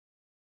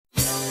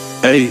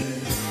Hey,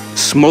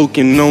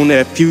 smoking on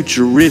that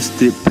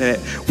futuristic pack.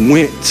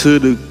 Went to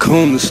the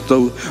corner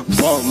store,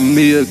 bought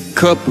me a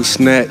couple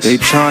snacks. They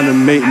tryna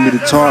make me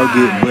the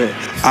target, but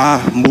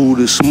I move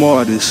the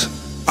smartest.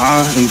 I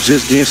am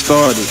just getting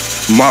started.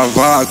 My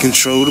vibe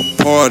control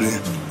the party.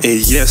 And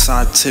yes,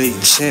 I take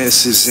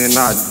chances and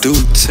I do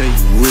take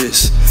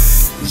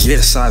risks.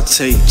 Yes, I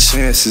take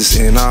chances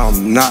and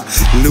I'm not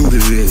new to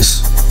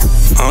this.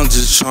 I'm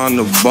just trying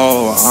to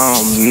ball,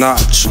 I'm not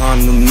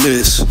trying to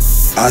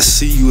miss. I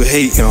see you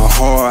hating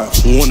hard,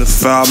 wanna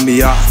foul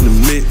me out the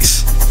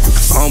mix.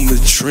 I'm a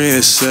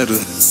trendsetter,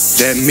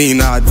 that mean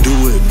I do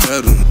it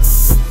better.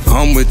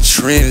 I'm a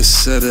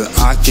trendsetter,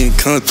 I can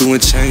come through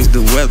and change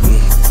the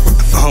weather.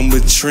 I'm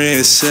a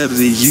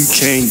trendsetter, you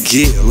can't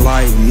get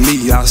like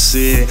me. I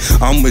said,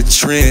 I'm a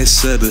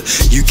trendsetter,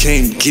 you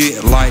can't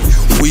get like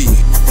we.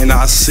 And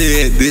I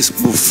said this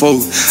before,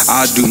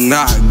 I do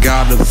not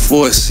gotta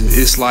force it.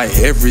 It's like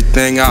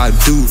everything I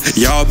do,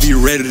 y'all be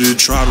ready to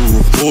try to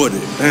report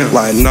it.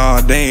 Like,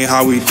 nah, that ain't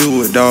how we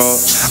do it, dawg.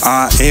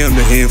 I am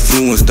the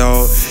influence,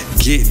 dawg.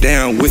 Get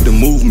down with the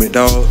movement,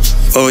 dawg,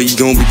 or you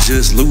gon' be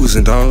just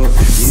losing, dawg.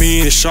 Me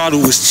and Shawty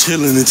was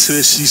chillin'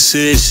 until she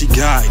said she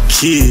got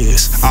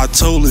kids. I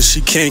told her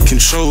she can't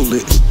control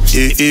it.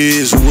 It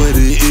is what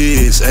it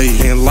is,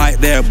 ayy. And like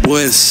that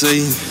boy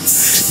say,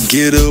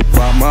 get up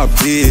out my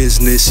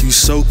business. You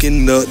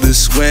soaking up the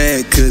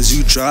swag, cause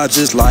you try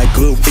just like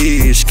a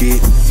bitch. Get